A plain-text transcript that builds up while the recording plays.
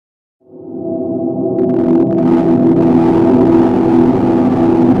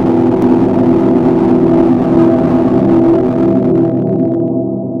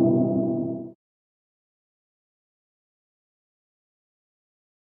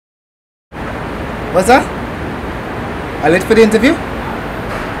What's that? Are you late for the interview?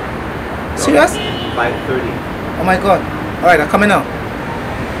 Serious? 5:30. Oh my god. Alright, I'm coming now.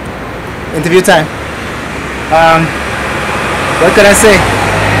 Interview time. What can I say?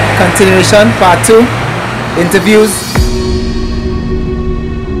 Continuation, part 2. Interviews.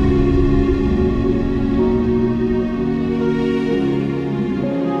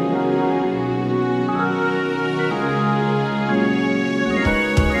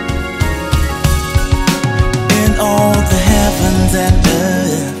 In all the heavens and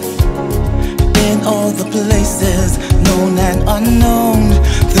earth, in all the places known and unknown,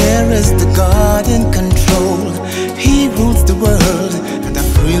 there is the God in control. He rules the world, and I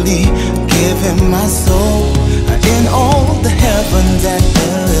freely give him my soul. In all the heavens and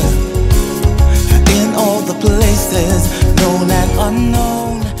earth, in all the places known and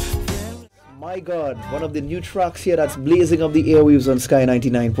unknown. My God, one of the new tracks here that's blazing up the airwaves on Sky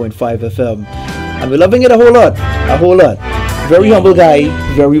 99.5 FM. And we're loving it a whole lot. A whole lot. Very humble guy,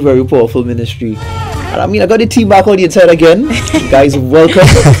 very, very powerful ministry. And I mean, I got the team back on the inside again. Guys, welcome.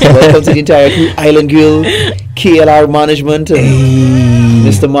 Welcome to the entire crew. IslanditGirl, KLR Management, and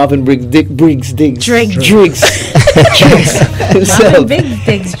Mr. Marvin Driggs himself.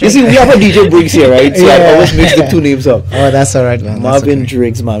 You see, we have a DJ Briggs here, right? So I always mix the two names up. Oh, that's alright, man. Marvin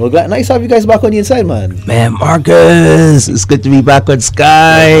Driggs, man. We're glad, nice to have you guys back on the inside, man. Man, Marcus, it's good to be back on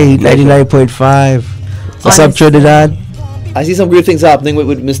Sky 99.5. What's up, Trinidad? I see some great things happening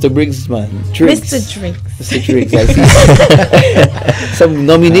with Mr. Briggs, man. Driggs. Mr. Driggs. I see some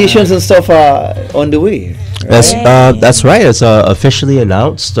nominations and stuff are on the way. Right? That's right. It's officially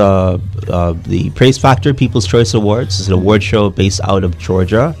announced. The Praise Factor People's Choice Awards is an award show based out of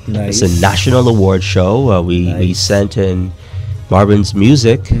Georgia. Nice. It's a national award show. We sent in Marvin's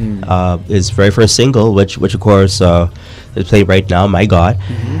music, his very first single, which of course is played right now, My God,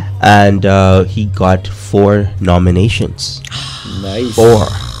 and he got 4 nominations. Nice. 4.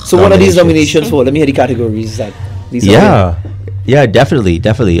 So what are these nominations for? Let me hear the categories that these are. Yeah, definitely.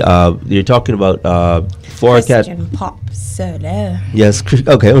 You're talking about 4 Christian pop solo. Yes.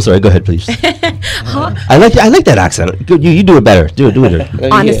 Okay. I'm sorry. Go ahead, please. I like that accent. You do it better. Do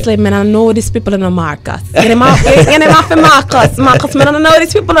it. Honestly, man, I know these people in the Marcus. Get him off Marcus. Marcus, man, I know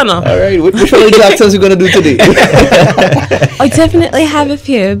these people in the. All right. Which one of the accents are you gonna do today? I definitely have a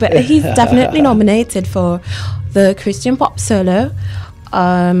few, but he's definitely nominated for the Christian pop solo.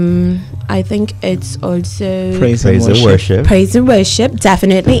 I think it's also Praise and worship. Praise and worship,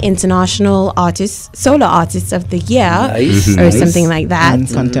 definitely international artist, solo artist of the year, or something like that. And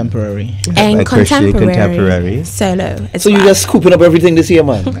contemporary. And contemporary solo. So you're just scooping up everything this year,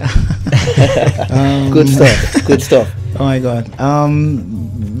 man. Good stuff. Oh my God.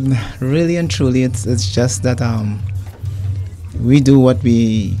 Really and truly, it's just that we do what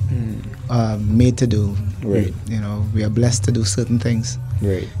we made to do. Right. We are blessed to do certain things.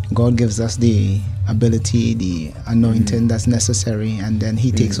 Right. God gives us the ability, the anointing that's necessary, and then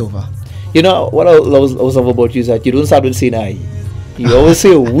He takes over. You know what I was love about you is that you don't start with saying I. You always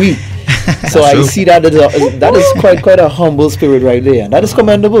say we. So I see that is quite a humble spirit right there, and that is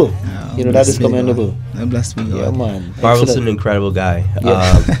commendable. That is commendable. Blessed be God. Yeah, man. Marvel's an incredible guy.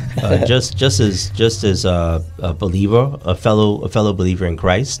 Yeah. Just as a believer, a fellow believer in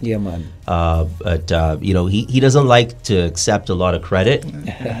Christ. Yeah, man. But he doesn't like to accept a lot of credit.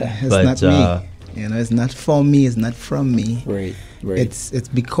 It's not me. It's not for me. It's not from me. Right. It's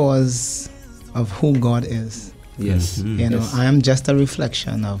because of who God is. Yes. Yes. I am just a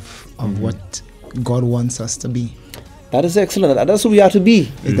reflection of what God wants us to be. That is excellent. That's who we are to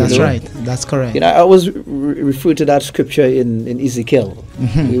be. That's right. That's correct. I was referred to that scripture in Ezekiel.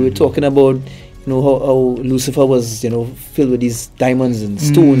 We were talking about how Lucifer was filled with these diamonds and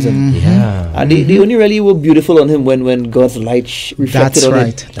stones and they only really were beautiful on him when God's light reflected on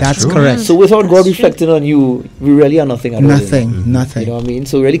him. That's correct. So without God reflecting on you, we really are nothing at all. Nothing. You know what I mean?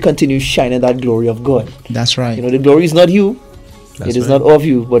 So really continue shining that glory of God. That's right. The glory is not you. It is not of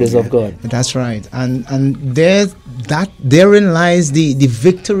you, but is of God. That's right. And therein lies the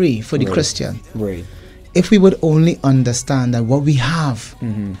victory for the Christian. Right. If we would only understand that what we have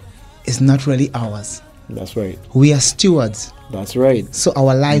is not really ours. That's right. We are stewards. That's right. So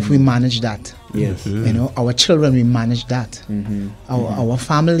our life, we manage that. Yes. Our children, we manage that. Our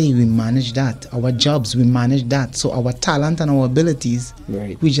family, we manage that. Our jobs, we manage that. So our talent and our abilities,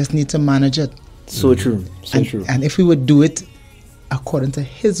 we just need to manage it. So true. So true. And if we would do it according to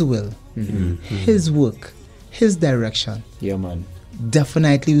His will, His work, His direction, man,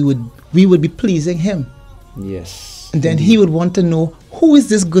 definitely we would be pleasing Him. Yes. And then He would want to know who is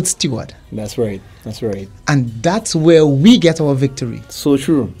this good steward? That's right. That's right. And that's where we get our victory. So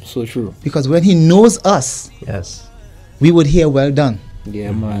true. So true. Because when he knows us, Yes. we would hear, well done.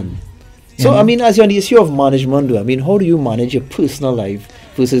 Yeah, man. So, I mean, as you're on the issue of management, though, I mean, how do you manage your personal life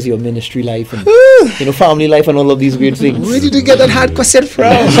versus your ministry life and, family life and all of these weird things? Where did you get that hard question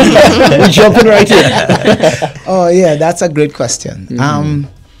from? We're jumping right in. Oh, yeah, that's a great question.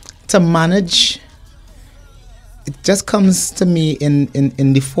 To manage, it just comes to me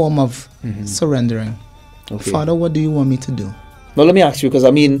in the form of surrendering. Okay. Father, what do you want me to do? Now, let me ask you, because,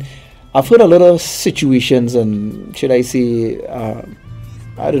 I mean, I've heard a lot of situations and, should I say,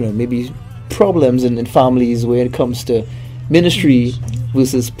 I don't know, maybe problems in families where it comes to ministry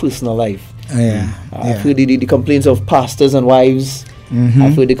versus personal life. I've heard the complaints of pastors and wives.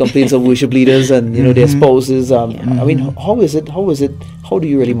 I've heard the complaints of worship leaders and their spouses. I mean, how do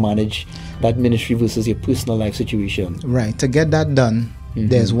you really manage that ministry versus your personal life situation? Right. To get that done,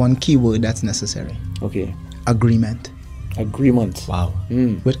 there's one key word that's necessary. Okay. Agreement. Agreement. Wow.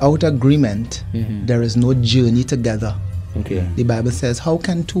 Without agreement, there is no journey together. Okay. The Bible says, how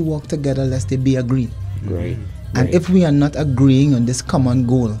can two walk together lest they be agreed? Right. And if we are not agreeing on this common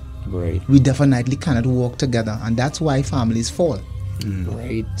goal, right, we definitely cannot walk together. And that's why families fall.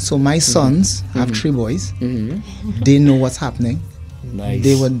 Right. So my sons have 3 boys. They know what's happening. Nice.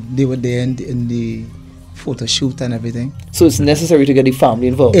 They were there in the photo shoot and everything. So it's necessary to get the family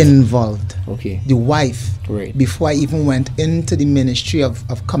involved? Okay. The wife, right, before I even went into the ministry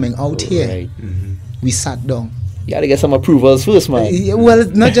of coming out here, we sat down. You gotta get some approvals first, man. Well,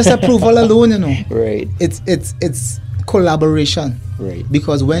 it's not just approval alone, Right. It's collaboration. Right.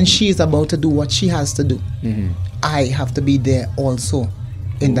 Because when she is about to do what she has to do, I have to be there also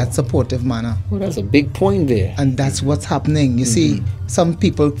in that supportive manner. Well, that's a big point there. And that's what's happening. You see, some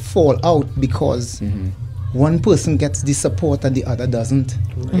people fall out because one person gets the support and the other doesn't.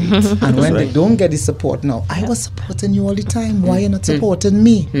 Right. And when they don't get the support now, I was supporting you all the time. Why are you not supporting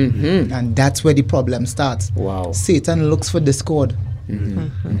me? And that's where the problem starts. Wow. Satan looks for discord.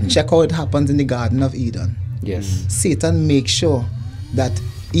 Check how it happens in the Garden of Eden. Yes. Satan makes sure that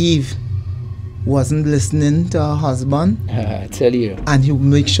Eve wasn't listening to her husband. I tell you. And he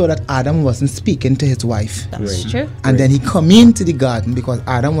make sure that Adam wasn't speaking to his wife. That's true. And then he come into the garden because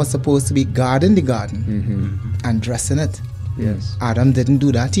Adam was supposed to be guarding the garden and dressing it. Yes. Adam didn't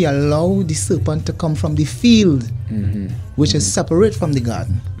do that. He allowed the serpent to come from the field, which is separate from the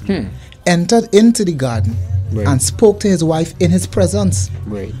garden. Entered into the garden and spoke to his wife in his presence.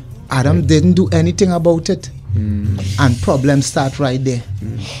 Right. Adam didn't do anything about it. And problems start right there.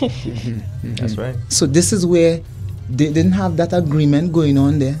 That's right. So this is where they didn't have that agreement going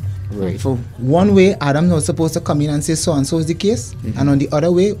on there. Right. For one way, Adam was supposed to come in and say so and so is the case, and on the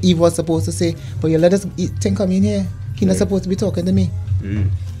other way, Eve was supposed to say, "But you let us think come in here. He's not supposed to be talking to me."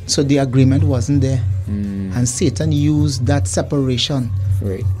 So the agreement wasn't there, and Satan used that separation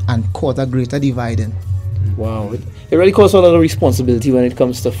and caused a greater dividing. Wow, it really causes a lot of responsibility when it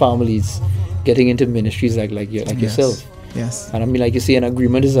comes to families getting into ministries like yourself. Yes. And I mean, like you say, an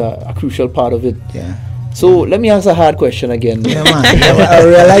agreement is a crucial part of it. Yeah. So let me ask a hard question again. Yeah, man. I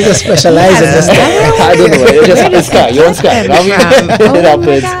realize you specialize in this. I don't know. You're just on Sky. You're on Sky. Oh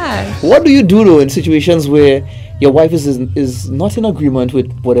my gosh. What do you do though in situations where your wife is not in agreement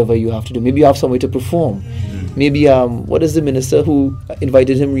with whatever you have to do? Maybe you have somewhere to perform. Maybe what is the minister who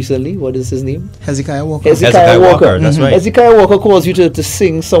invited him recently? What is his name? Hezekiah Walker. Hezekiah Walker. That's right. Hezekiah Walker calls you to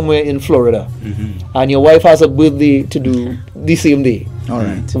sing somewhere in Florida, and your wife has a birthday to do the same day. All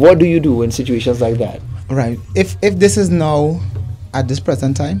right. What do you do in situations like that? Right. If this is now at this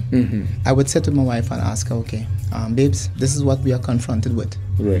present time, I would say to my wife and ask her, okay, babes, this is what we are confronted with.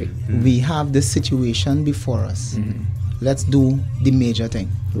 Right. We have this situation before us. Let's do the major thing.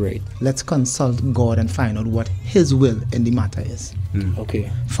 Right. Let's consult God and find out what His will in the matter is.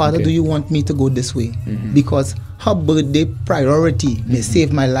 Okay. Father, do you want me to go this way? Because her birthday priority may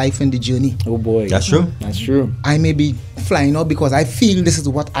save my life in the journey. Oh boy. That's true. That's true. I may be flying out because I feel this is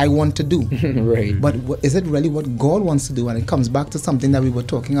what I want to do. Right. But is it really what God wants to do? And it comes back to something that we were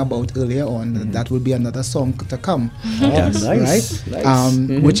talking about earlier on. That will be another song to come. Yes. Nice. Right?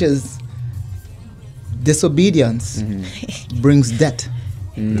 Nice. Which is disobedience brings death.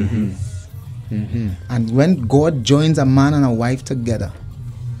 And when God joins a man and a wife together,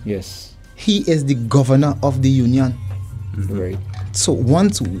 yes, He is the governor of the union. Right. So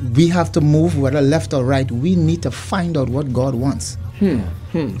once we have to move, whether left or right, we need to find out what God wants.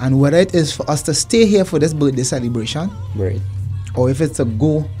 And whether it is for us to stay here for this birthday celebration, right, or if it's to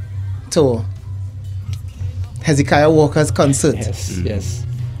go to Hezekiah Walker's concert, yes,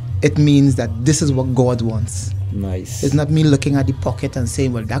 it means that this is what God wants. Nice. It's not me looking at the pocket and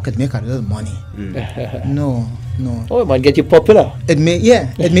saying, well, that could make a little money. No. Oh, it might get you popular. It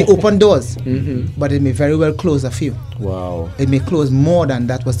may open doors, but it may very well close a few. Wow. It may close more than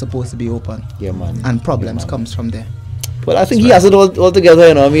that was supposed to be open. Yeah, man. And problems comes from there. Well, I think he has it all together,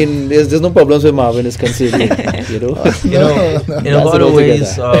 you know. I mean, there's no problems with Marvin is concerned, you know. In a lot of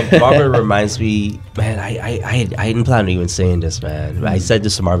ways, Marvin reminds me, man, I didn't plan on even saying this, man. I said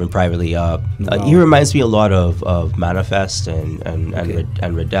this to Marvin privately. He reminds me a lot of Manifest and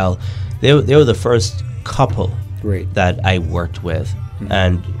Reuel. They were the first couple that I worked with,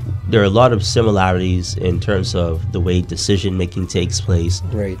 and there are a lot of similarities in terms of the way decision making takes place.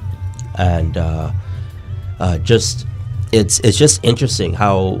 Right. And just. It's just interesting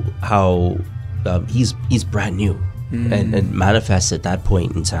how he's brand new, and Manifest at that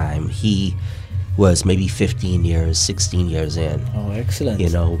point in time, he was maybe 15 years, 16 years in. Oh, excellent. You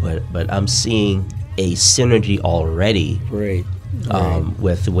know, but I'm seeing a synergy already. Right.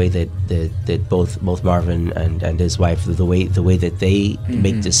 With the way that both Marvin and his wife, the way that they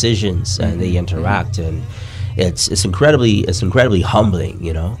make decisions and they interact, and it's incredibly humbling,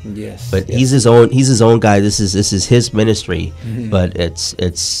 you know. Yes. But he's his own guy. This is his ministry. But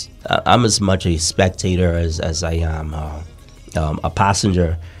it's I'm as much a spectator as I am a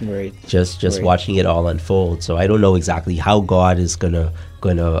passenger. Right. Just watching it all unfold. So I don't know exactly how God is gonna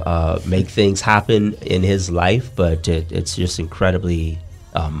make things happen in his life, but it's just incredibly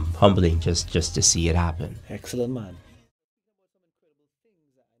humbling just to see it happen. Excellent, man.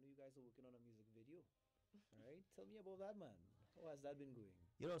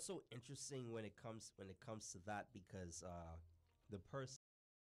 You know, it's so interesting when it comes to that, because the person